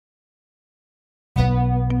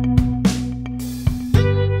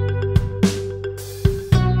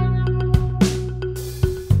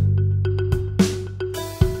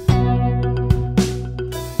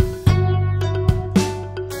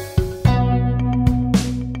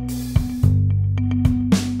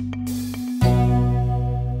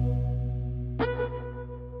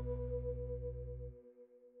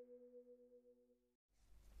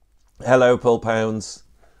Hello, Pull Pounds.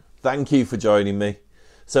 Thank you for joining me.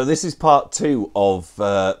 So this is part 2 of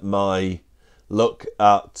my look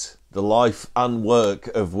at the life and work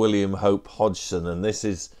of William Hope Hodgson, and this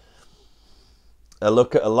is a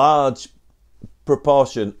look at a large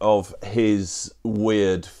proportion of his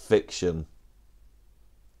weird fiction.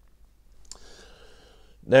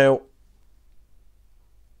 Now,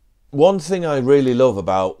 one thing I really love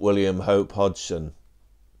about William Hope Hodgson,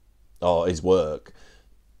 or his work,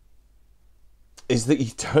 is that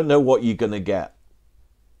you don't know what you're going to get.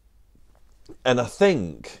 And I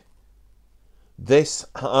think this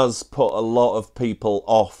has put a lot of people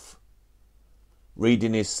off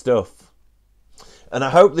reading his stuff. And I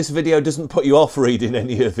hope this video doesn't put you off reading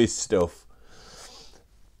any of his stuff.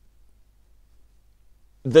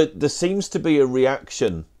 There seems to be a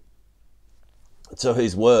reaction to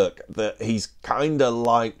his work that he's kind of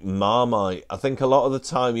like Marmite. I think a lot of the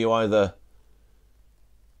time you either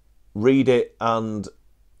read it and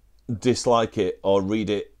dislike it or read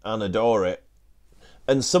it and adore it.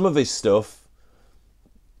 And some of his stuff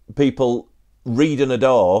people read and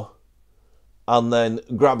adore and then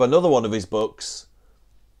grab another one of his books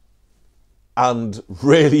and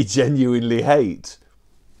really genuinely hate.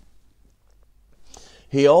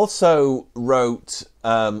 He also wrote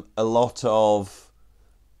a lot of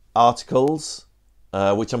articles,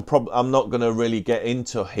 which I'm not going to really get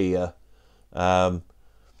into here.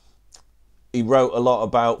 He wrote a lot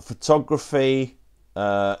about photography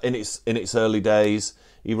in its early days.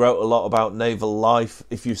 He wrote a lot about naval life.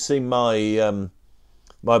 If you've seen my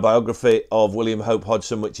my biography of William Hope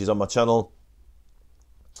Hodgson, which is on my channel,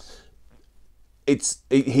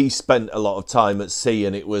 he spent a lot of time at sea,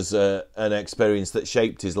 and it was an experience that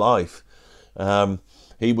shaped his life.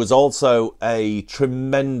 He was also a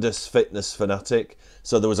tremendous fitness fanatic,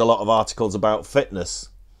 so there was a lot of articles about fitness,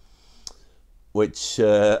 which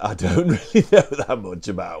I don't really know that much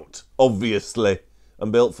about. Obviously, I'm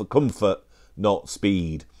built for comfort, not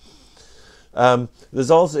speed.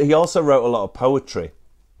 He also wrote a lot of poetry.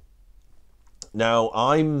 Now,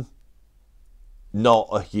 I'm not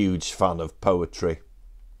a huge fan of poetry.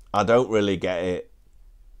 I don't really get it.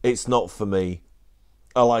 It's not for me.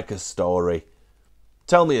 I like a story.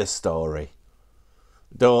 Tell me a story.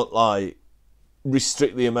 Don't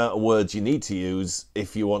restrict the amount of words you need to use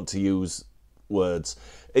if you want to use words.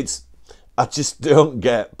 I just don't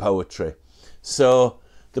get poetry. So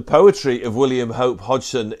the poetry of William Hope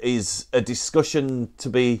Hodgson is a discussion to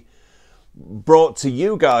be brought to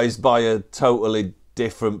you guys by a totally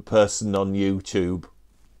different person on YouTube.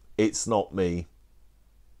 It's not me.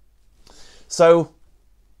 So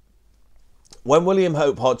when William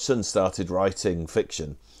Hope Hodgson started writing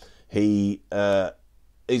fiction, his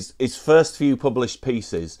first few published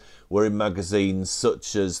pieces were in magazines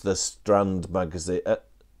such as the Strand magazine,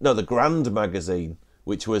 the Grand magazine,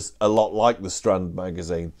 which was a lot like the Strand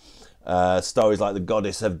magazine. Stories like The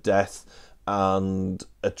Goddess of Death and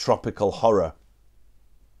A Tropical Horror.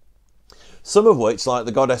 Some of which, like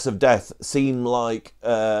The Goddess of Death, seem like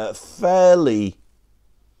fairly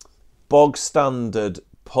bog standard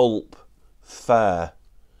pulp fare.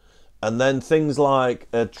 And then things like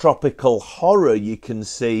A Tropical Horror, you can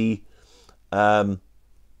see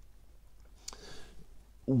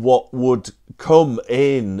what would come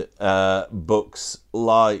in books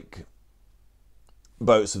like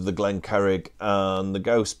Boats of the Glencarrig and The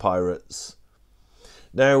Ghost Pirates.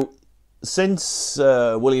 Now, since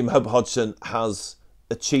William Hope Hodgson has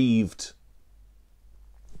achieved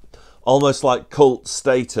almost like cult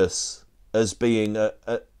status as being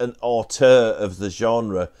an auteur of the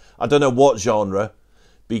genre, I don't know what genre,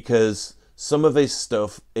 because some of his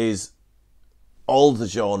stuff is all the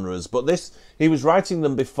genres, but he was writing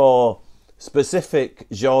them before specific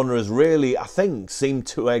genres really, I think, seemed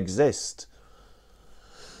to exist.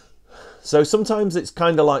 So sometimes it's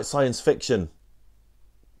kind of like science fiction,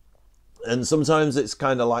 and sometimes it's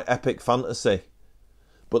kind of like epic fantasy,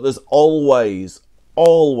 but there's always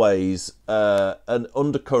an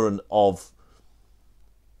undercurrent of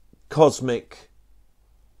cosmic,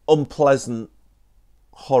 unpleasant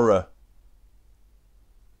horror.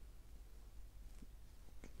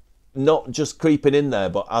 Not just creeping in there,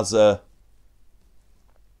 but as an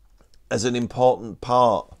important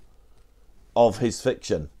part of his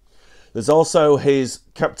fiction. There's also his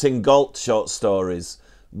Captain Galt short stories,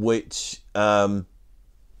 which are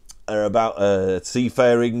about a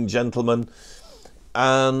seafaring gentleman,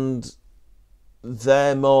 and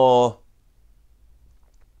they're more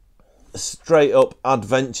straight up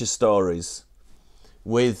adventure stories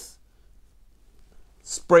with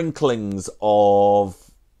sprinklings of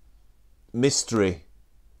mystery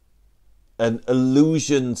and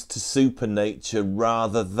allusions to supernature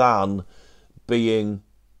rather than being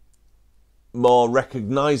more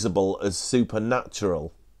recognisable as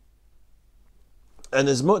supernatural. And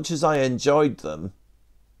as much as I enjoyed them,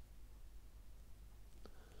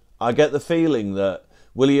 I get the feeling that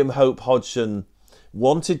William Hope Hodgson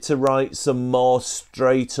wanted to write some more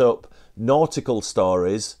straight up nautical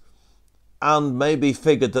stories and maybe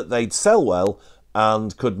figured that they'd sell well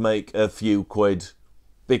and could make a few quid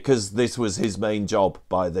because this was his main job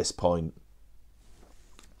by this point.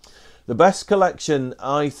 The best collection,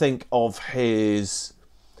 I think, of his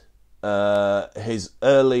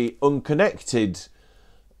early unconnected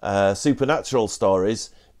supernatural stories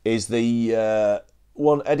is the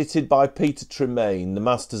one edited by Peter Tremaine, The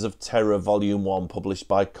Masters of Terror, Volume 1, published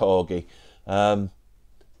by Corgi.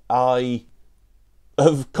 I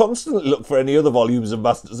have constantly looked for any other volumes of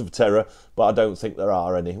Masters of Terror, but I don't think there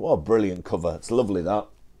are any. What a brilliant cover. It's lovely, that.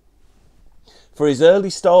 For his early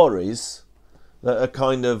stories that are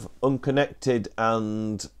kind of unconnected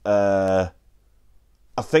and I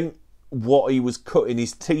think what he was cutting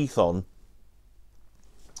his teeth on,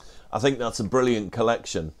 I think that's a brilliant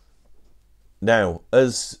collection. Now,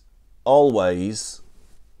 as always,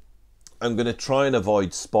 I'm going to try and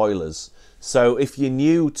avoid spoilers. So if you're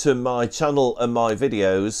new to my channel and my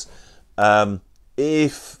videos,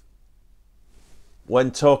 if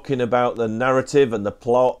when talking about the narrative and the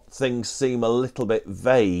plot, things seem a little bit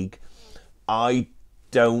vague, I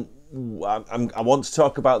want to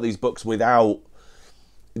talk about these books without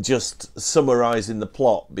just summarising the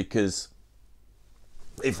plot, because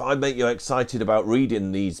if I make you excited about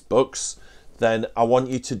reading these books, then I want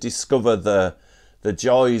you to discover the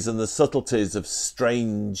joys and the subtleties of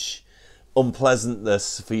strange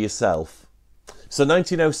unpleasantness for yourself. So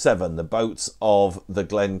 1907, The Boats of the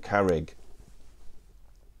Glencarrig.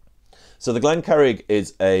 So the Glencarrig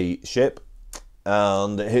is a ship,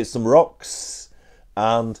 and it hits some rocks,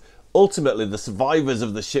 and ultimately the survivors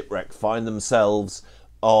of the shipwreck find themselves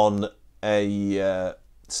on a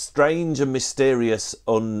strange and mysterious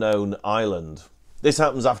unknown island. This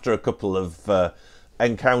happens after a couple of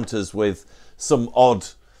encounters with some odd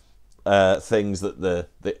things that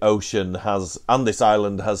the ocean has and this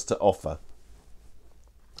island has to offer.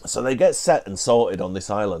 So they get set and sorted on this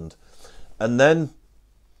island, and then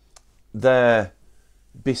they're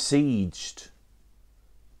besieged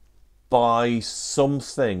by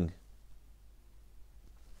something,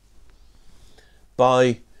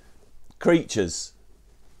 by creatures,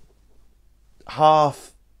 part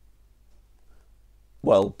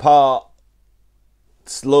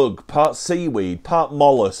slug, part seaweed, part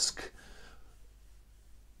mollusk.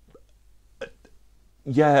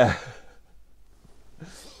 Yeah.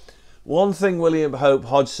 One thing William Hope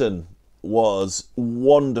Hodgson was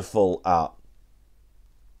wonderful at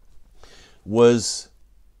was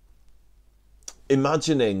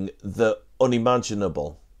imagining the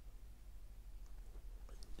unimaginable.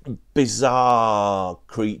 Bizarre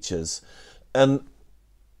creatures. And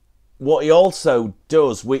what he also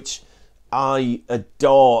does, which I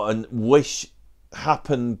adore and wish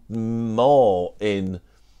happened more in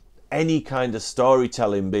any kind of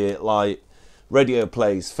storytelling, be it like radio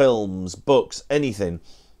plays, films, books, anything,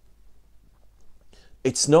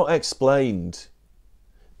 it's not explained.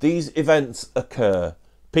 These events occur.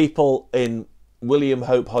 People in William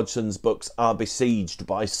Hope Hodgson's books are besieged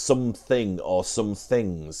by something or some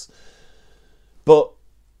things. But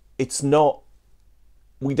it's not,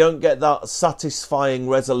 we don't get that satisfying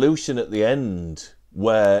resolution at the end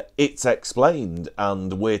where it's explained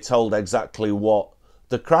and we're told exactly what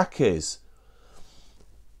the crack is.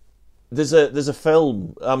 There's a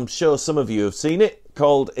film, I'm sure some of you have seen it,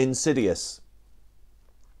 called Insidious.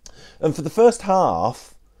 And for the first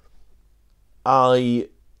half, I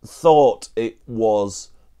thought it was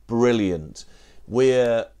brilliant.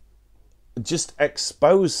 We're just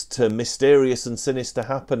exposed to mysterious and sinister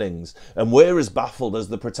happenings, and we're as baffled as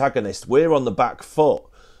the protagonist. We're on the back foot,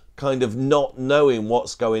 kind of not knowing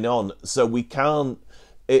what's going on, so we can't,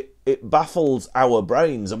 it baffles our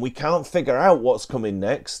brains and we can't figure out what's coming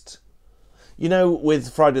next. You know,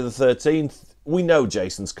 with Friday the 13th, we know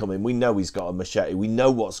Jason's coming, we know he's got a machete, we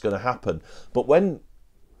know what's going to happen, but when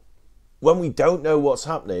we don't know what's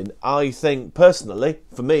happening, I think personally,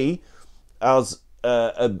 for me, as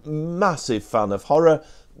a massive fan of horror,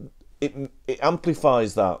 it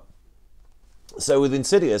amplifies that. So with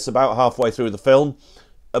Insidious, about halfway through the film,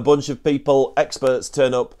 a bunch of people, experts,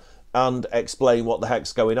 turn up and explain what the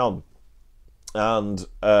heck's going on. And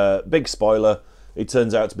big spoiler, it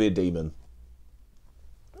turns out to be a demon.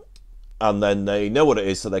 And then they know what it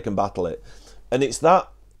is so they can battle it. And it's that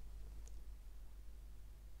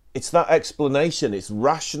it's that explanation, it's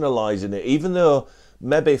rationalising it. Even though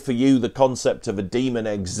maybe for you the concept of a demon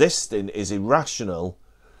existing is irrational,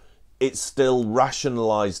 it's still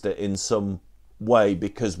rationalised it in some way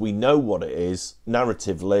because we know what it is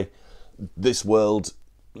narratively. This world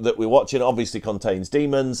that we're watching obviously contains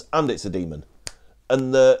demons, and it's a demon.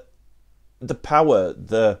 And the power,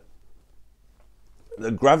 the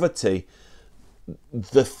gravity,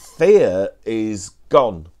 the fear is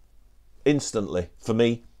gone instantly for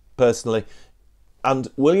me personally. And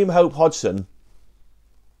William Hope Hodgson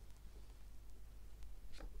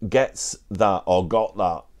gets that, or got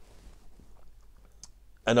that.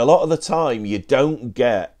 And a lot of the time you don't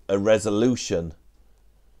get a resolution,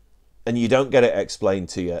 and you don't get it explained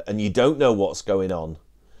to you, and you don't know what's going on.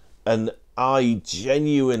 And I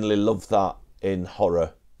genuinely love that in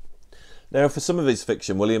horror. Now, for some of his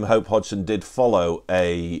fiction, William Hope Hodgson did follow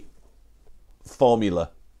a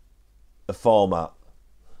formula, a format.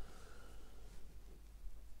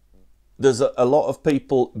 There's a lot of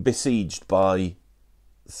people besieged by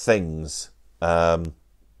things. There's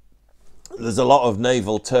a lot of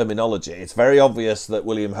naval terminology. It's very obvious that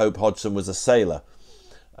William Hope Hodgson was a sailor,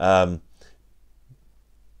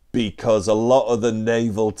 because a lot of the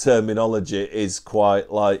naval terminology is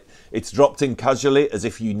quite like, it's dropped in casually as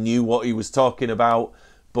if you knew what he was talking about,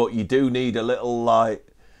 but you do need a little, like,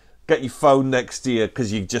 get your phone next to you,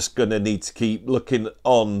 because you're just going to need to keep looking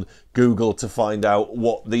on Google to find out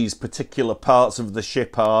what these particular parts of the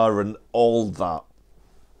ship are and all that.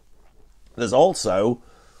 There's also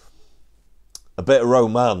a bit of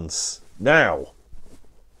romance. Now,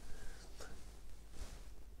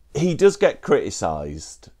 he does get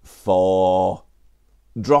criticised for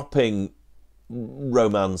dropping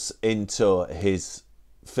romance into his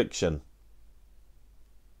fiction.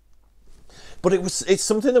 But it's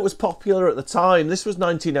something that was popular at the time. This was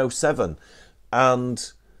 1907,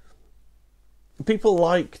 and people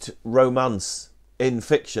liked romance in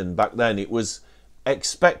fiction back then. It was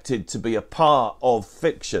expected to be a part of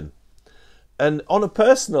fiction. And on a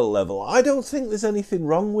personal level, I don't think there's anything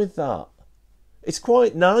wrong with that. It's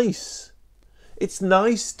quite nice. It's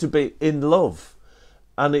nice to be in love,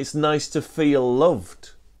 and it's nice to feel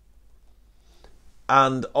loved.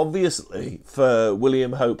 And obviously, for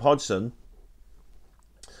William Hope Hodgson,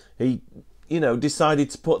 he, decided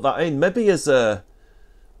to put that in, maybe as an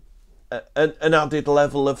added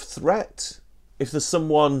level of threat. If there's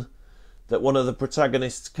someone that one of the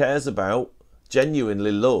protagonists cares about,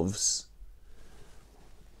 genuinely loves,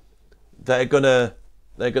 they're gonna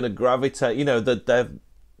gravitate. That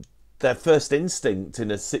their first instinct in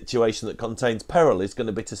a situation that contains peril is going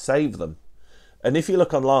to be to save them. And if you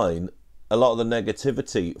look online, a lot of the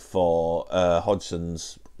negativity for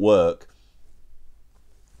Hodgson's work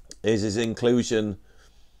is his inclusion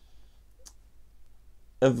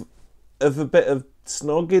of a bit of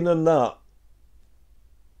snogging and that.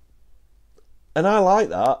 And I like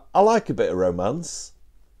that. I like a bit of romance.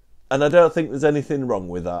 And I don't think there's anything wrong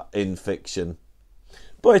with that in fiction.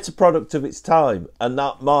 But it's a product of its time. And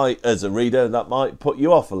that might, as a reader, that might put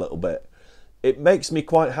you off a little bit. It makes me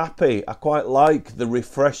quite happy. I quite like the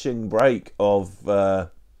refreshing break of,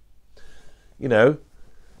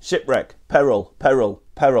 shipwreck, peril, peril,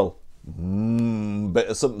 peril. Bit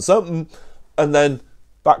of something, something. And then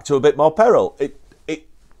back to a bit more peril.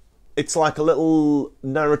 It's like a little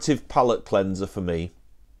narrative palate cleanser for me.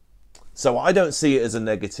 So I don't see it as a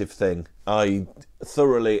negative thing. I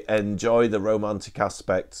thoroughly enjoy the romantic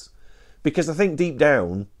aspects, because I think deep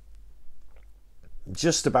down,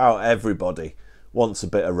 just about everybody wants a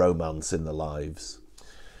bit of romance in their lives.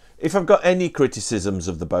 If I've got any criticisms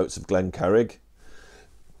of The Boats of Glencarrig,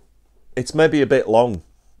 it's maybe a bit long.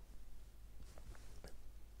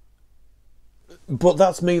 But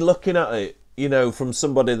that's me looking at it, from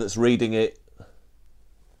somebody that's reading it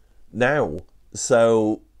now.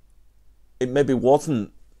 So it maybe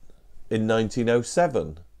wasn't in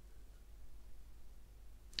 1907.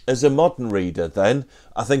 As a modern reader, then,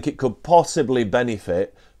 I think it could possibly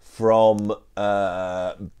benefit from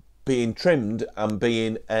being trimmed and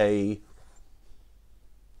being a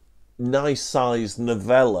nice-sized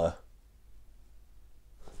novella.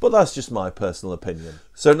 But that's just my personal opinion.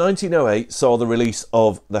 So 1908 saw the release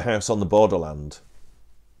of The House on the Borderland,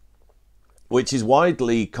 which is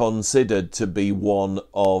widely considered to be one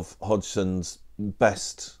of Hodgson's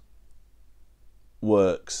best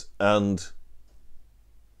works. And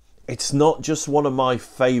it's not just one of my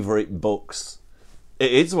favourite books.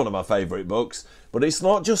 It is one of my favourite books, but it's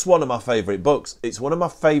not just one of my favourite books. It's one of my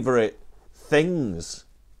favourite things.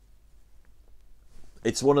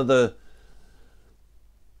 It's one of the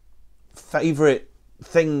favourite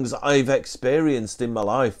things I've experienced in my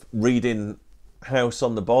life reading House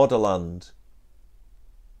on the Borderland.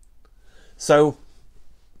 So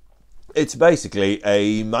it's basically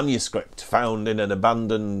a manuscript found in an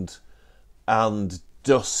abandoned and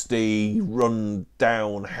dusty,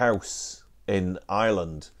 run-down house in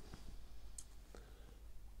Ireland.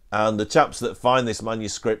 And the chaps that find this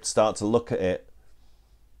manuscript start to look at it.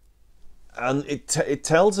 And it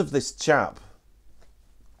tells of this chap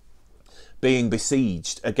being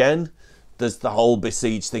besieged. Again, there's the whole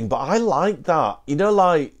besieged thing. But I like that. You know,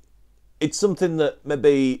 like, it's something that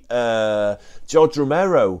maybe George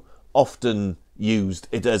Romero often used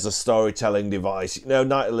it as a storytelling device. You know,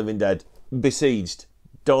 Night of the Living Dead, besieged.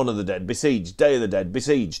 Dawn of the Dead, besieged. Day of the Dead,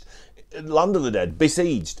 besieged. Land of the Dead,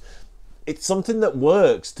 besieged. It's something that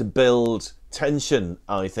works to build tension,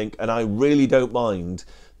 I think, and I really don't mind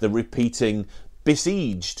the repeating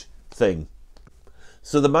besieged thing.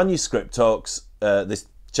 So the manuscript talks, this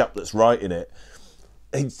chap that's writing it,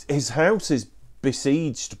 his house is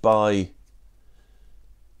besieged by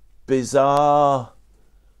bizarre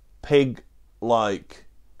pig-like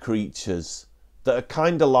creatures that are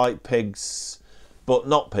kind of like pigs, but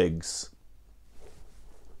not pigs.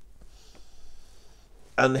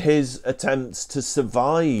 And his attempts to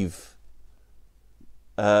survive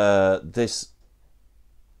this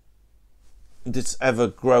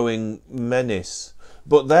ever-growing menace.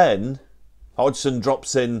 But then Hodgson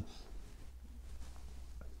drops in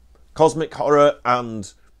cosmic horror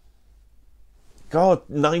and, God,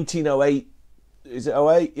 1908, is it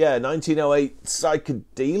 08? Yeah, 1908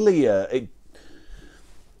 psychedelia.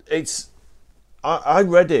 I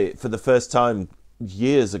read it for the first time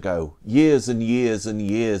years ago, years and years and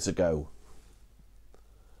years ago,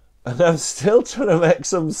 and I'm still trying to make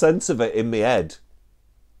some sense of it in my head.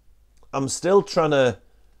 I'm still trying to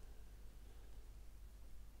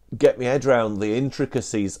get my head around the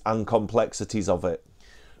intricacies and complexities of it.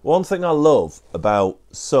 One thing I love about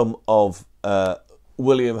some of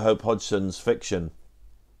William Hope Hodgson's fiction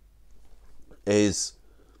is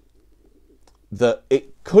that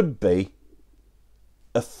it could be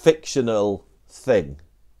a fictional thing.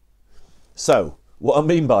 So, what I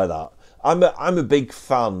mean by that, I'm a big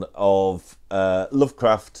fan of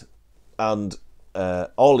Lovecraft and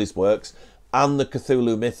all his works and the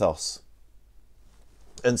Cthulhu mythos.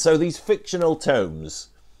 And so these fictional tomes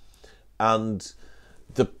and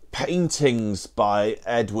the paintings by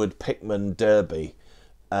Edward Pickman Derby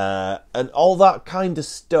and all that kind of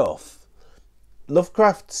stuff,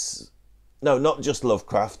 Lovecraft's, no, not just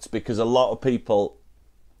Lovecraft's, because a lot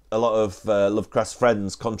of Lovecraft's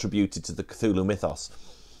friends contributed to the Cthulhu mythos.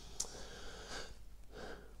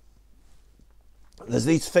 There's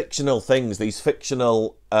these fictional things, these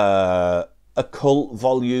fictional occult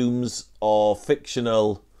volumes or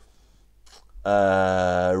fictional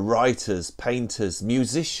writers, painters,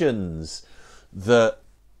 musicians that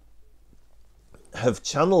have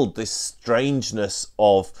channeled this strangeness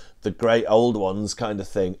of the great old ones kind of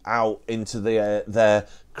thing out into their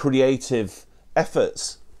creative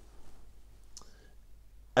efforts.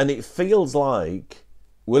 And it feels like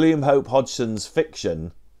William Hope Hodgson's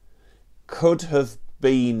fiction could have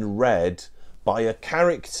been read by a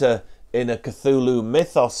character in a Cthulhu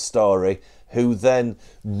mythos story who then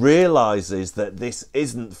realises that this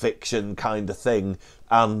isn't fiction kind of thing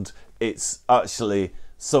and it's actually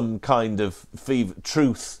some kind of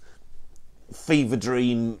truth, fever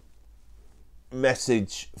dream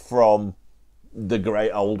message from the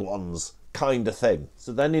great old ones kind of thing.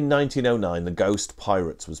 So then in 1909 The Ghost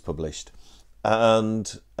Pirates was published,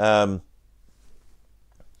 and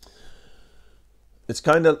it's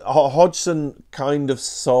kind of, Hodgson kind of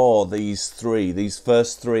saw these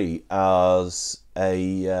first three as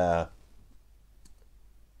an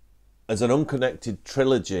unconnected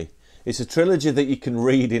trilogy. It's a trilogy that you can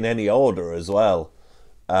read in any order as well,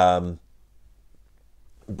 but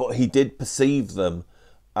he did perceive them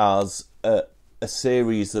as a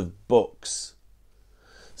series of books.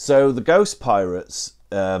 So The Ghost Pirates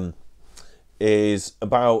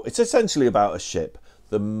it's essentially about a ship,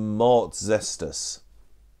 the Mort Zestus.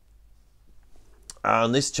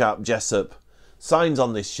 And this chap, Jessup, signs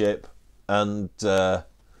on this ship and,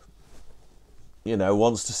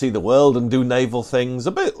 wants to see the world and do naval things,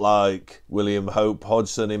 a bit like William Hope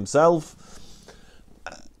Hodgson himself.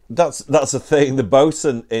 That's a thing. The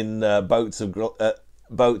boatswain in Boats of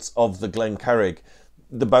the Glencarrig,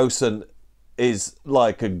 the boatswain is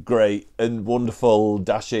like a great and wonderful,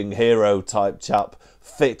 dashing hero type chap,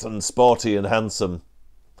 fit and sporty and handsome.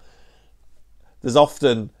 There's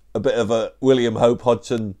often a bit of a William Hope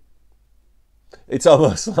Hodgson. It's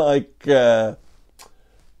almost like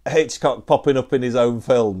Hitchcock popping up in his own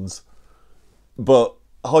films, but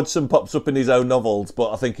Hodgson pops up in his own novels,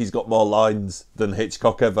 but I think he's got more lines than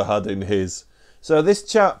Hitchcock ever had in his. So this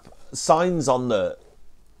chap signs on the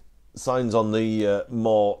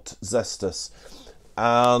Mort Zestus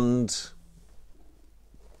and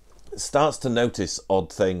starts to notice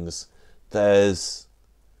odd things. There's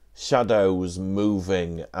shadows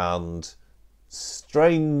moving and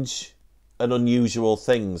strange and unusual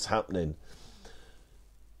things happening.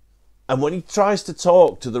 And when he tries to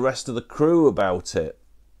talk to the rest of the crew about it,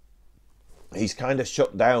 he's kind of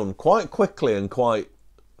shut down quite quickly and quite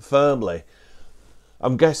firmly.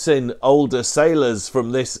 I'm guessing older sailors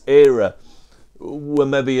from this era were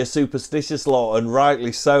maybe a superstitious lot, and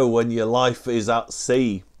rightly so when your life is at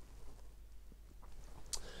sea.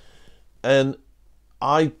 And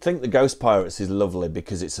I think the Ghost Pirates is lovely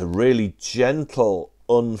because it's a really gentle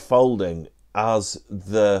unfolding as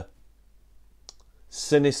the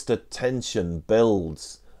sinister tension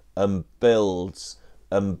builds and builds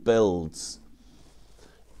and builds.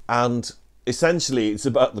 And essentially it's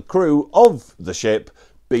about the crew of the ship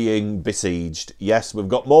being besieged. Yes, we've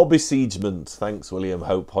got more besiegement, thanks William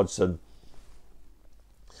Hope Hodgson.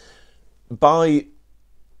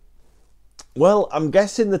 Well, I'm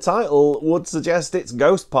guessing the title would suggest it's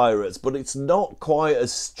Ghost Pirates, but it's not quite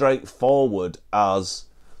as straightforward as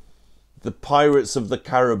the Pirates of the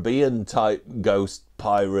Caribbean type ghost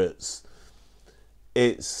pirates.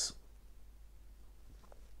 It's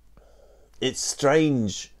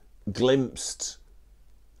strange, glimpsed,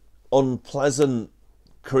 unpleasant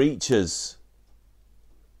creatures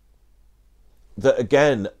that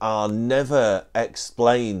again are never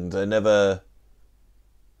explained. They're never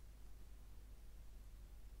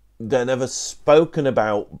spoken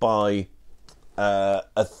about by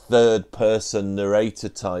a third person narrator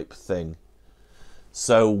type thing.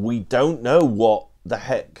 So we don't know what the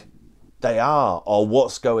heck they are or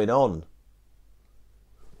what's going on.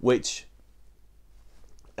 Which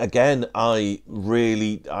again, I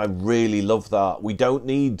really love that. We don't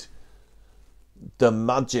need the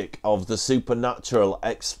magic of the supernatural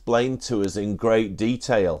explained to us in great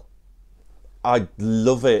detail. I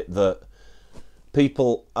love it that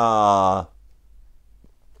people are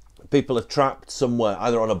trapped somewhere,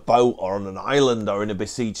 either on a boat or on an island or in a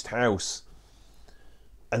besieged house,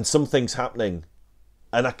 and something's happening,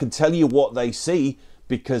 and I can tell you what they see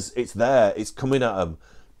because it's there, it's coming at them,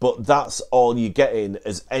 but that's all you're getting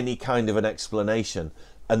as any kind of an explanation,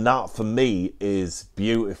 and that for me is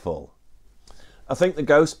beautiful. I think The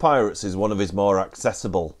Ghost Pirates is one of his more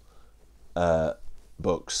accessible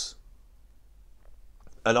books,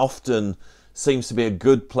 and often seems to be a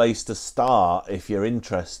good place to start if you're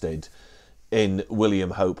interested in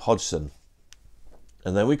William Hope Hodgson.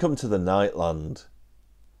 And then we come to the Nightland.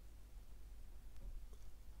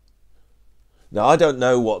 Now, I don't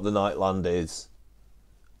know what the Nightland is.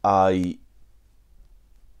 The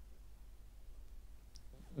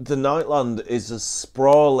Nightland is a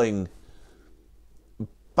sprawling,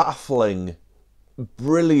 baffling,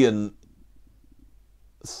 brilliant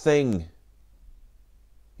thing.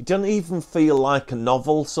 It doesn't even feel like a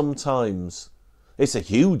novel sometimes. It's a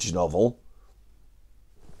huge novel.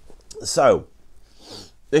 So,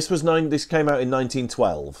 this came out in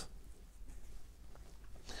 1912.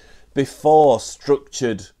 Before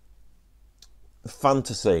structured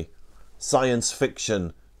fantasy, science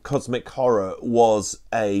fiction, cosmic horror was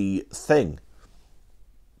a thing.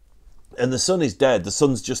 And the sun is dead. The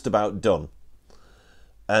sun's just about done.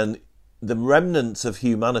 And the remnants of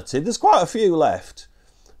humanity, there's quite a few left.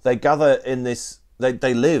 They gather in this,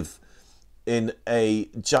 they live in a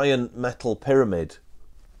giant metal pyramid.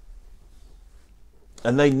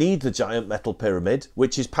 And they need the giant metal pyramid,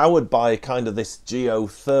 which is powered by kind of this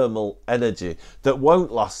geothermal energy that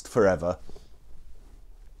won't last forever.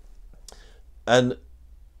 And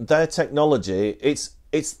their technology, it's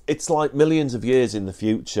like millions of years in the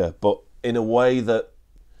future, but in a way that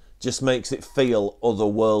just makes it feel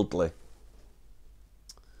otherworldly.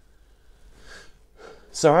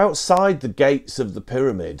 So outside the gates of the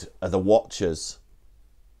pyramid are the Watchers.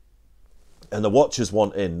 And the Watchers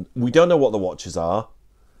want in. We don't know what the Watchers are.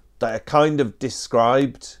 They are kind of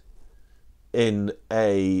described in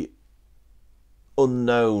a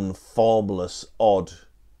unknown, formless, odd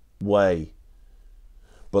way.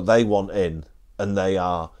 But they want in, and they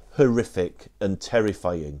are horrific and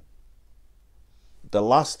terrifying. The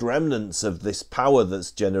last remnants of this power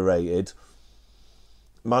that's generated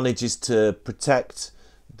manages to protect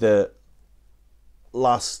the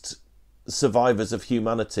last survivors of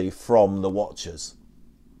humanity from the Watchers.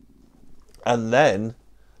 And then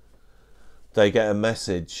they get a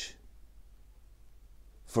message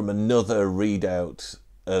from another readout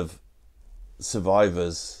of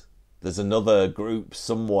survivors. There's another group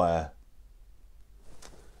somewhere,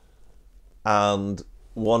 and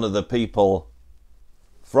one of the people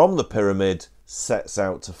from the pyramid sets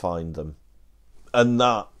out to find them. And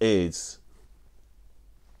that is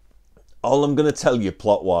all I'm going to tell you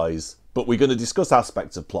plot-wise, but we're going to discuss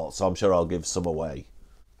aspects of plot, so I'm sure I'll give some away.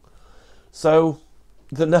 So,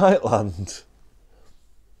 the Nightland.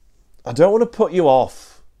 I don't want to put you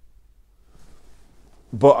off,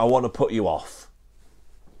 but I want to put you off.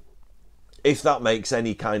 If that makes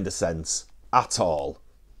any kind of sense at all.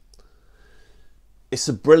 It's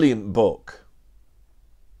a brilliant book.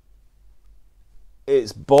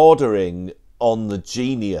 It's bordering on the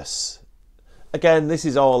genius. Again, this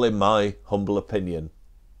is all in my humble opinion.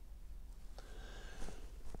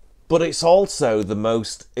 But it's also the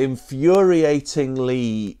most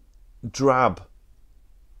infuriatingly drab,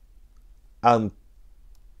 and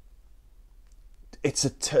it's a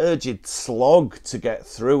turgid slog to get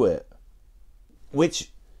through it,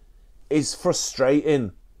 which is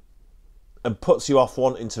frustrating and puts you off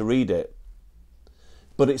wanting to read it.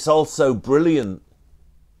 But it's also brilliant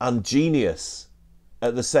and genius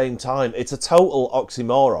at the same time. It's a total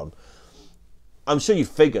oxymoron. I'm sure you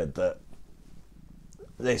figured that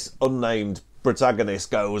this unnamed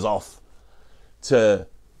protagonist goes off to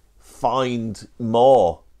find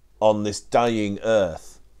more on this dying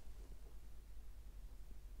earth.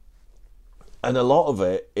 And a lot of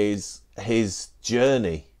it is his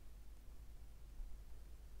journey.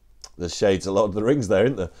 There's shades of Lord of the Rings there,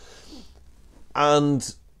 isn't there?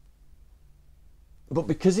 But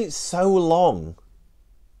because it's so long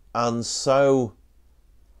and so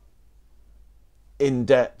in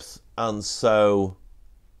depth and so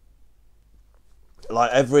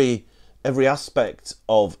like every aspect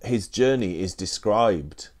of his journey is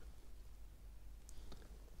described,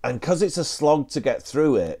 and because it's a slog to get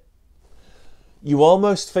through it, you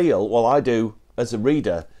almost feel, well, I do as a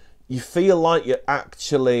reader, you feel like you're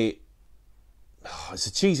actually, it's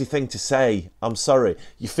a cheesy thing to say, I'm sorry,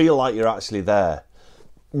 you feel like you're actually there.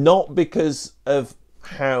 Not because of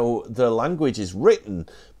how the language is written,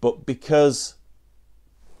 but because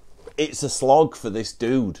it's a slog for this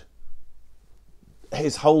dude.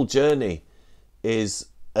 His whole journey is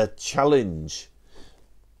a challenge.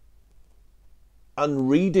 And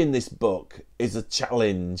reading this book is a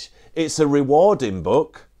challenge. It's a rewarding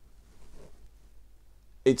book.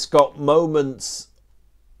 It's got moments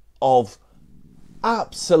of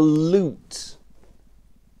absolute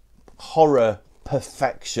horror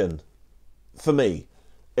perfection for me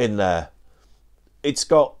in there. It's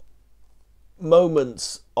got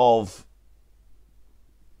moments of,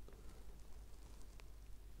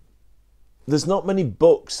 there's not many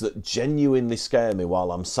books that genuinely scare me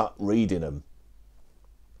while I'm sat reading them.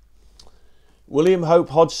 William Hope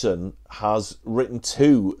Hodgson has written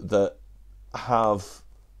two that have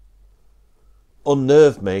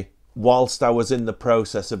unnerved me whilst I was in the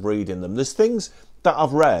process of reading them. There's things that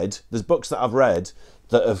I've read, there's books that I've read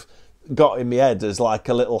that have got in my head as like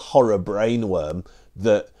a little horror brainworm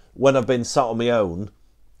that when I've been sat on my own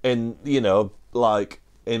in, you know, like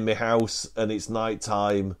in my house and it's night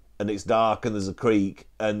time and it's dark and there's a creak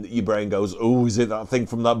and your brain goes, oh, is it that thing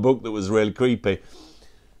from that book that was really creepy?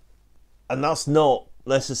 And that's not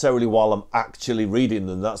necessarily while I'm actually reading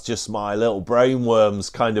them. That's just my little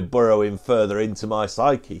brainworms kind of burrowing further into my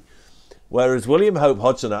psyche. Whereas William Hope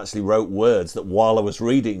Hodgson actually wrote words that while I was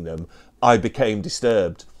reading them, I became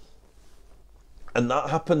disturbed. And that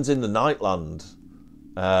happens in the Nightland.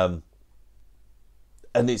 And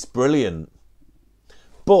it's brilliant.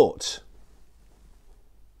 But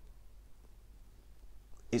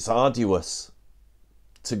it's arduous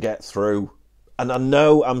to get through. And I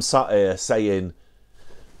know I'm sat here saying,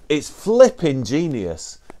 it's flipping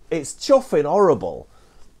genius. It's chuffing horrible.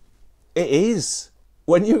 It is.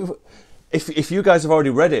 When you, if you guys have already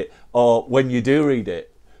read it, or when you do read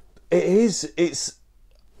it, it is. It's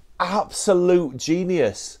absolute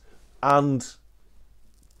genius. And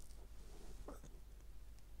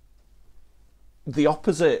the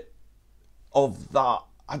opposite of that,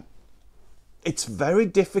 it's very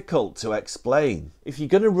difficult to explain. If you're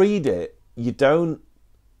going to read it, you don't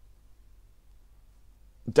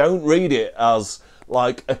read it as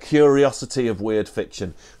like a curiosity of weird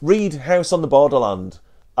fiction. Read House on the Borderland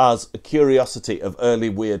as a curiosity of early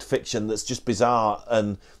weird fiction that's just bizarre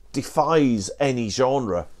and defies any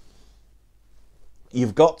genre.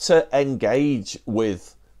 You've got to engage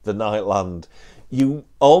with the Nightland. You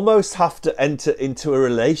almost have to enter into a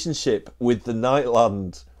relationship with the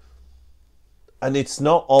Nightland. And it's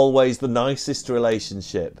not always the nicest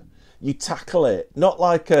relationship. you tackle it. Not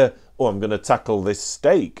like a, oh, I'm going to tackle this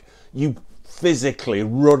steak. You physically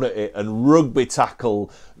run at it and rugby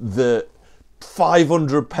tackle the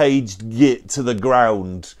 500-page git to the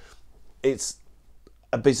ground. It's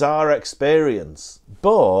a bizarre experience.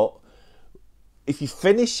 But if you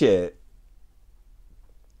finish it,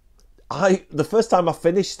 the first time I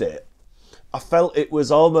finished it, I felt it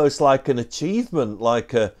was almost like an achievement,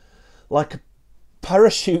 like a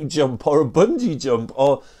parachute jump or a bungee jump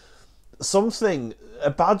or something,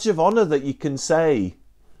 a badge of honour that you can say,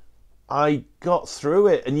 I got through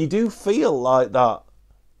it. And you do feel like that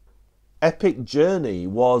epic journey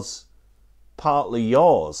was partly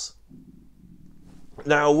yours.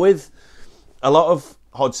 Now, with a lot of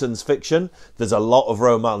Hodgson's fiction, there's a lot of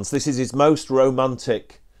romance. This is his most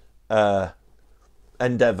romantic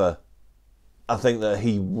endeavour, I think, that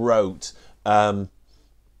he wrote. A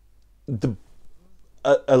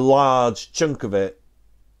large chunk of it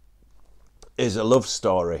is a love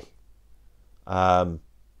story. I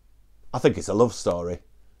think it's a love story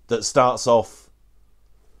that starts off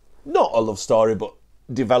not a love story, but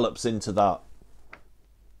develops into that.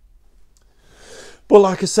 But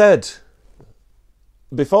like I said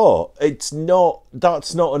before, that's not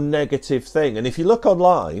a negative thing. And if you look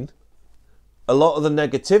online, a lot of the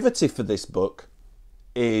negativity for this book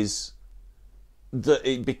is that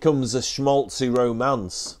it becomes a schmaltzy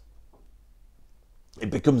romance.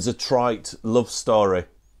 It becomes a trite love story.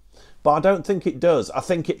 But I don't think it does. I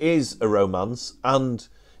think it is a romance and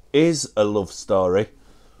is a love story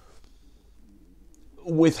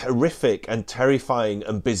with horrific and terrifying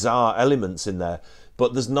and bizarre elements in there.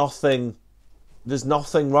 But there's nothing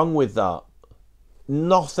wrong with that.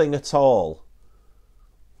 Nothing at all.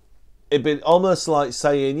 It'd be almost like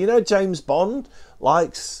saying, you know, James Bond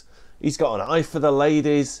he's got an eye for the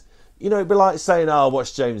ladies. You know, it'd be like saying, oh, I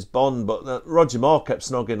watched James Bond, but Roger Moore kept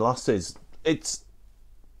snogging lasses. It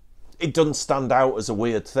doesn't stand out as a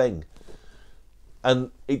weird thing.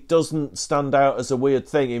 And it doesn't stand out as a weird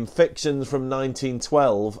thing in fiction from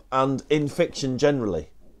 1912 and in fiction generally.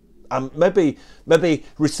 Maybe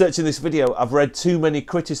researching this video, I've read too many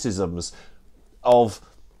criticisms that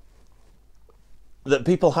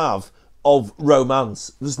people have of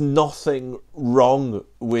romance. There's nothing wrong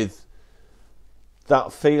with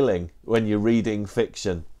that feeling when you're reading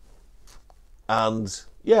fiction. And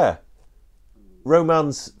yeah,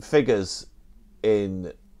 romance figures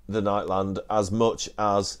in the Nightland as much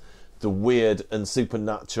as the weird and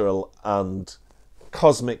supernatural and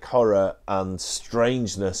cosmic horror and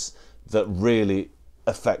strangeness that really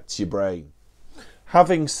affects your brain.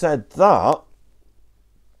 Having said that,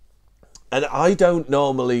 and I don't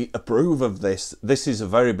normally approve of this is a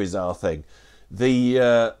very bizarre thing.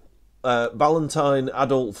 The Ballantine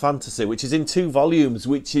Adult Fantasy, which is in 2 volumes,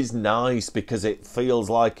 which is nice because it feels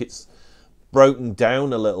like it's broken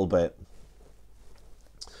down a little bit,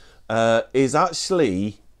 is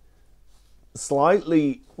actually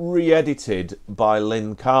slightly re-edited by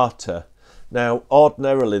Lynn Carter. Now,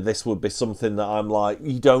 ordinarily this would be something that I'm like,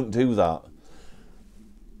 you don't do that.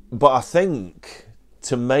 But I think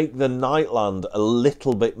to make the Nightland a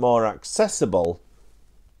little bit more accessible,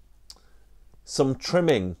 some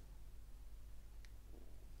trimming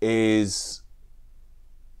is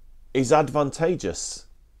advantageous.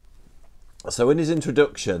 So in his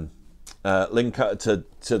introduction, Lynn Carter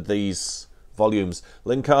to these volumes,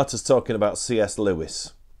 Lynn Carter's talking about C.S.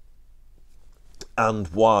 Lewis and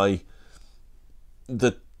why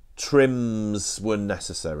the trims were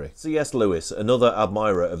necessary. C.S. Lewis, another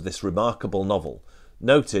admirer of this remarkable novel,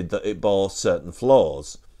 noted that it bore certain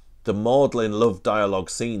flaws. The maudlin love dialogue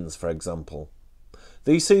scenes, for example.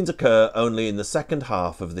 These scenes occur only in the second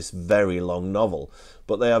half of this very long novel,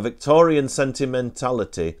 but they are Victorian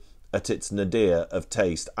sentimentality at its nadir of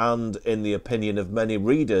taste, and, in the opinion of many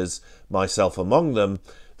readers, myself among them,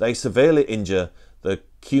 they severely injure the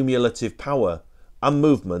cumulative power and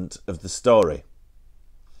movement of the story.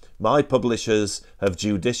 My publishers have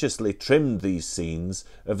judiciously trimmed these scenes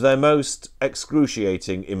of their most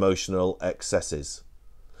excruciating emotional excesses.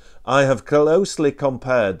 I have closely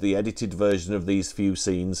compared the edited version of these few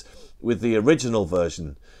scenes with the original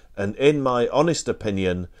version, and in my honest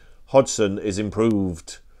opinion, Hodgson is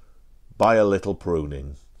improved by a little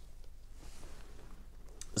pruning.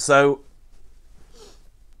 So,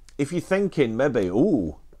 if you're thinking maybe,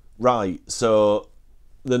 ooh, right, so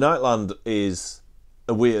the Nightland is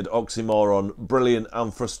a weird oxymoron, brilliant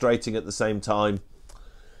and frustrating at the same time,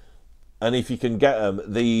 and if you can get them,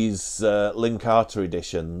 these Lynn Carter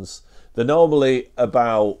editions, they're normally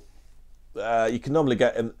about, you can normally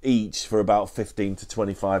get them each for about 15 to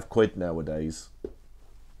 25 quid nowadays.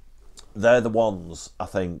 They're the ones, I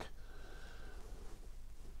think,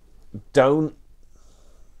 don't...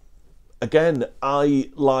 Again,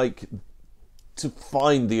 I like to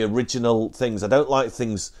find the original things. I don't like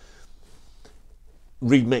things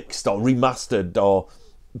remixed or remastered, or...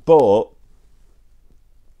 But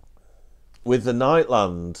with the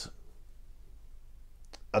Nightland,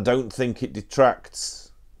 I don't think it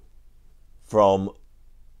detracts from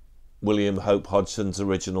William Hope Hodgson's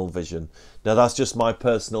original vision. Now, that's just my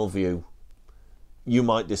personal view. You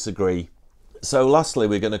might disagree. So lastly,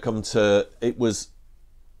 we're going to come to... It was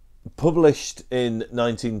published in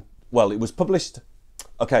Well, it was published...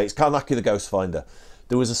 Okay, it's Karnaki the Ghost Finder.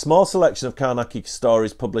 There was a small selection of Karnaki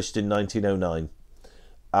stories published in 1909.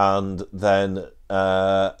 And then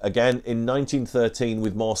again in 1913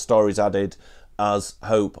 with more stories added as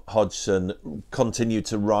Hope Hodgson continued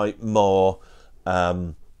to write more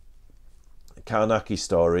Karnaki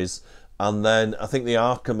stories. And then I think the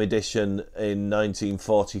Arkham edition in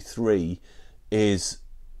 1943 is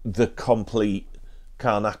the complete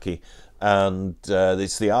Karnaki. And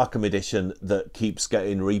it's the Arkham edition that keeps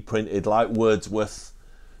getting reprinted, like Wordsworth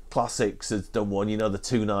Classics has done one, you know, the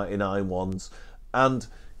 $2.99 ones. And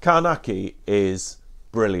Karnaki is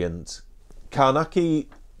brilliant. The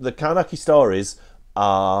Karnaki stories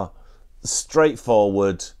are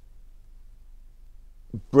straightforward,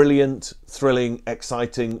 brilliant, thrilling,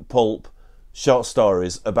 exciting pulp short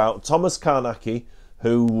stories about Thomas Karnaki,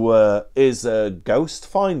 who is a ghost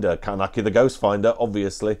finder. Karnaki the Ghost Finder,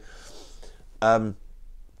 obviously.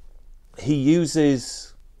 He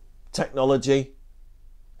uses technology,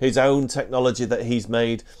 his own technology that he's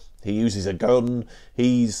made. He uses a gun.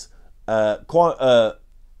 He's quite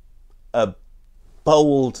a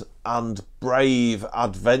bold and brave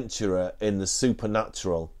adventurer in the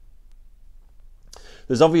supernatural.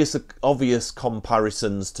 There's obvious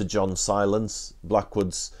comparisons to John Silence,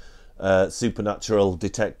 Blackwood's supernatural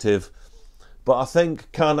detective. But I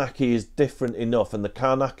think Karnaki is different enough, and the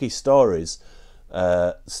Karnaki stories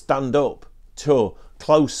stand up to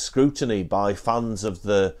close scrutiny by fans of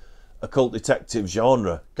the occult detective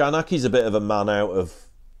genre. Karnaki's a bit of a man out of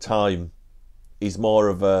time. He's more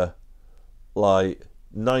of a, like,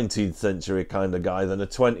 19th century kind of guy than a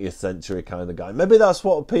 20th century kind of guy. Maybe that's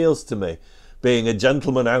what appeals to me, being a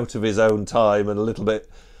gentleman out of his own time and a little bit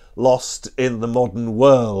lost in the modern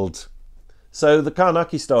world. So the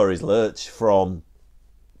Karnaki stories lurch from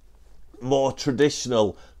more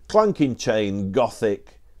traditional clanking chain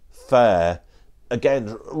gothic fare,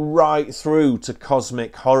 again right through to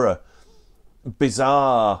cosmic horror,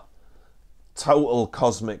 bizarre total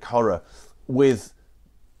cosmic horror with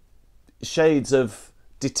shades of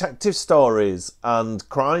detective stories and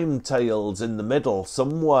crime tales in the middle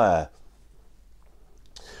somewhere.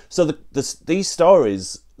 So these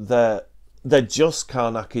stories, they're just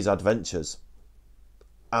Karnaki's adventures,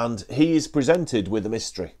 and he is presented with a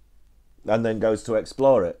mystery and then goes to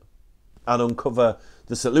explore it and uncover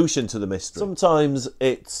the solution to the mystery. Sometimes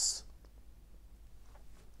it's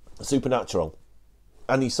supernatural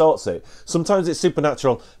and he sorts it. Sometimes it's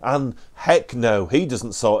supernatural and heck no, he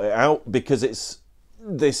doesn't sort it out because it's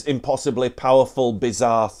this impossibly powerful,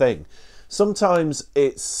 bizarre thing. Sometimes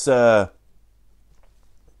it's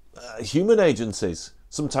human agencies.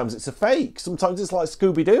 Sometimes it's a fake. Sometimes it's like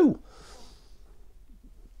Scooby-Doo.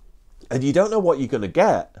 And you don't know what you're going to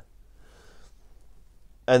get.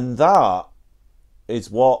 And that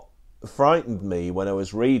is what frightened me when I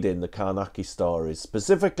was reading the Karnaki stories,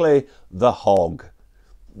 specifically the Hog.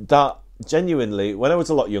 That genuinely, when I was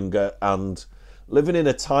a lot younger and living in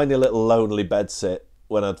a tiny little lonely bedsit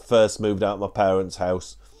when I'd first moved out of my parents'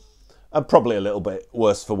 house, and probably a little bit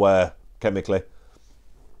worse for wear chemically,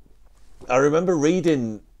 I remember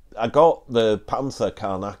reading, I got the Panther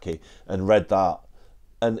Karnaki and read that,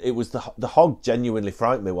 and it was the Hog genuinely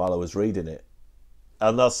frightened me while I was reading it.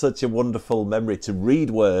 And that's such a wonderful memory, to read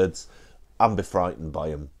words and be frightened by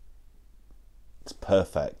them. It's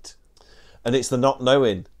perfect. And it's the not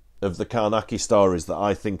knowing of the Karnaki stories that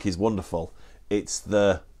I think is wonderful. It's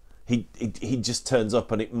the... He just turns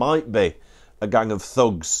up, and it might be a gang of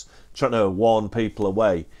thugs trying to warn people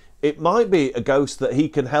away. It might be a ghost that he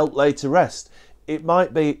can help lay to rest. It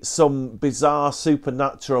might be some bizarre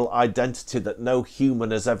supernatural identity that no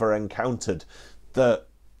human has ever encountered, that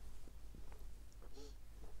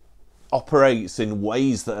operates in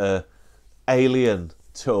ways that are alien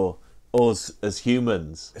to us as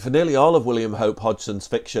humans. For nearly all of William Hope Hodgson's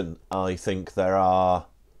fiction, I think there are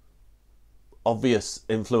obvious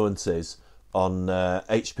influences on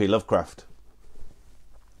H.P. Lovecraft.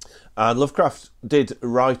 And Lovecraft did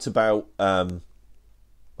write about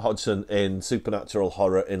Hodgson in supernatural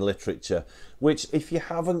horror in literature, which, if you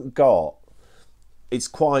haven't got, it's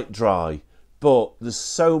quite dry. But there's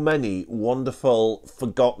so many wonderful,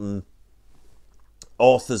 forgotten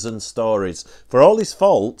authors and stories. For all his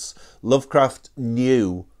faults, Lovecraft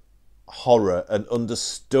knew horror and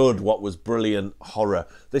understood what was brilliant horror.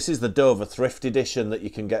 This is the Dover Thrift edition that you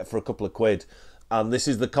can get for a couple of quid, and this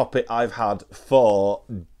is the copy I've had for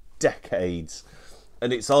decades,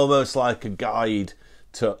 and it's almost like a guide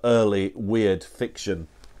to early weird fiction.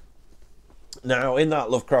 Now in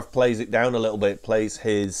that, Lovecraft plays it down a little bit, plays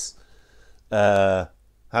his how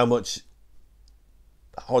much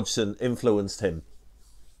Hodgson influenced him,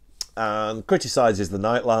 and criticises the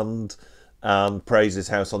Nightland and praises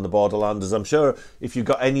House on the Borderland. As I'm sure if you've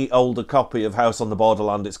got any older copy of House on the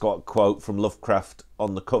Borderland, it's got a quote from Lovecraft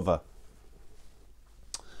on the cover.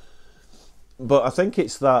 But I think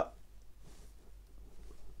it's that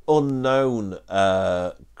unknown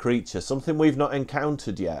creature, something we've not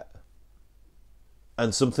encountered yet,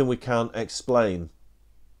 and something we can't explain,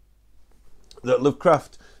 that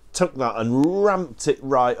Lovecraft took that and ramped it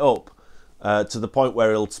right up to the point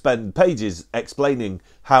where he'll spend pages explaining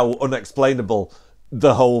how unexplainable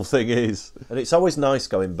the whole thing is. And it's always nice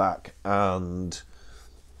going back, and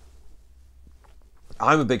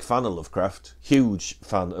I'm a big fan of Lovecraft, huge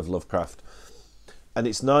fan of Lovecraft, and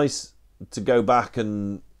it's nice to go back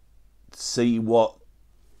and see what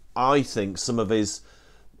I think some of his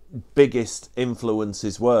biggest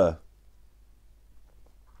influences were.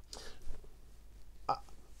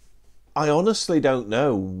 I honestly don't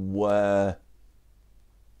know where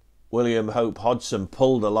William Hope Hodgson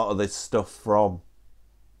pulled a lot of this stuff from.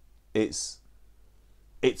 It's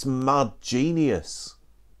mad genius.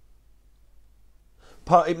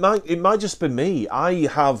 It might just be me. I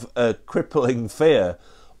have a crippling fear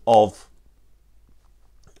of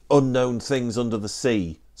unknown things under the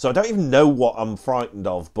sea. So I don't even know what I'm frightened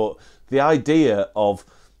of, but the idea of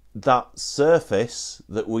that surface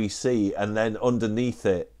that we see, and then underneath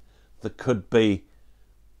it there could be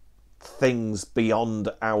things beyond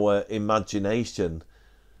our imagination,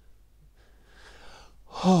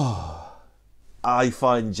 I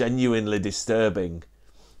find genuinely disturbing.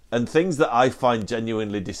 And things that I find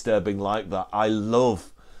genuinely disturbing like that, I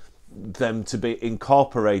love them to be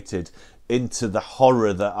incorporated into the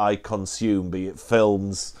horror that I consume, be it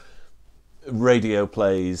films, radio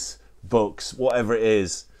plays, books, whatever it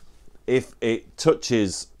is. If it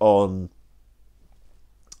touches on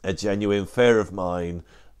a genuine fear of mine,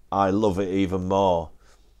 I love it even more.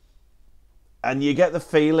 And you get the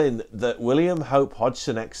feeling that William Hope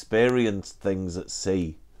Hodgson experienced things at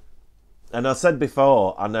sea. And I said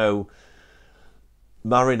before, I know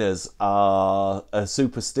mariners are a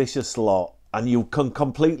superstitious lot, and you can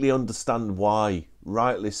completely understand why,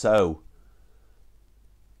 rightly so.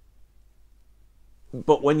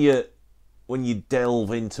 But when you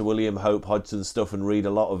delve into William Hope Hodgson stuff and read a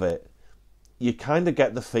lot of it, you kind of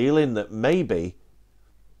get the feeling that maybe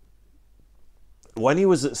when he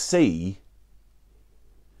was at sea,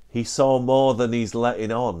 he saw more than he's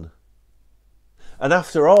letting on. And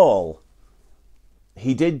after all,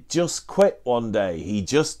 he did just quit one day. He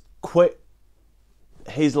just quit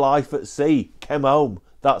his life at sea, came home,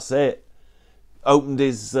 that's it. Opened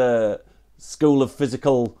his School of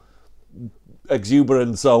Physical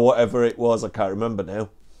Exuberance or whatever it was, I can't remember now.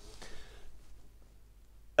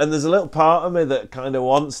 And there's a little part of me that kind of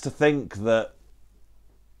wants to think that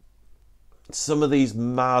some of these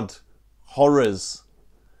mad horrors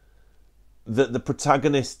that the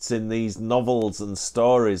protagonists in these novels and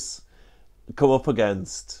stories come up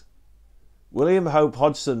against, William Hope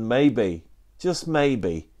Hodgson maybe, just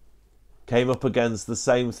maybe, came up against the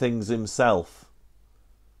same things himself.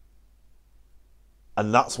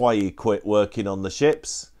 And that's why he quit working on the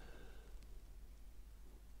ships.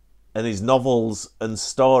 And his novels and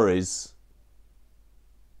stories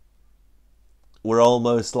were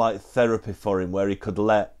almost like therapy for him, where he could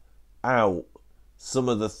let out some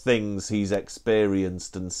of the things he's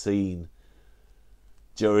experienced and seen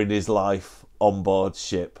during his life on board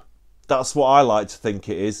ship. That's what I like to think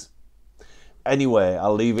it is. Anyway,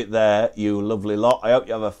 I'll leave it there, you lovely lot. I hope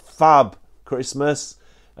you have a fab Christmas,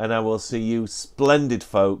 and I will see you splendid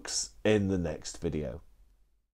folks in the next video.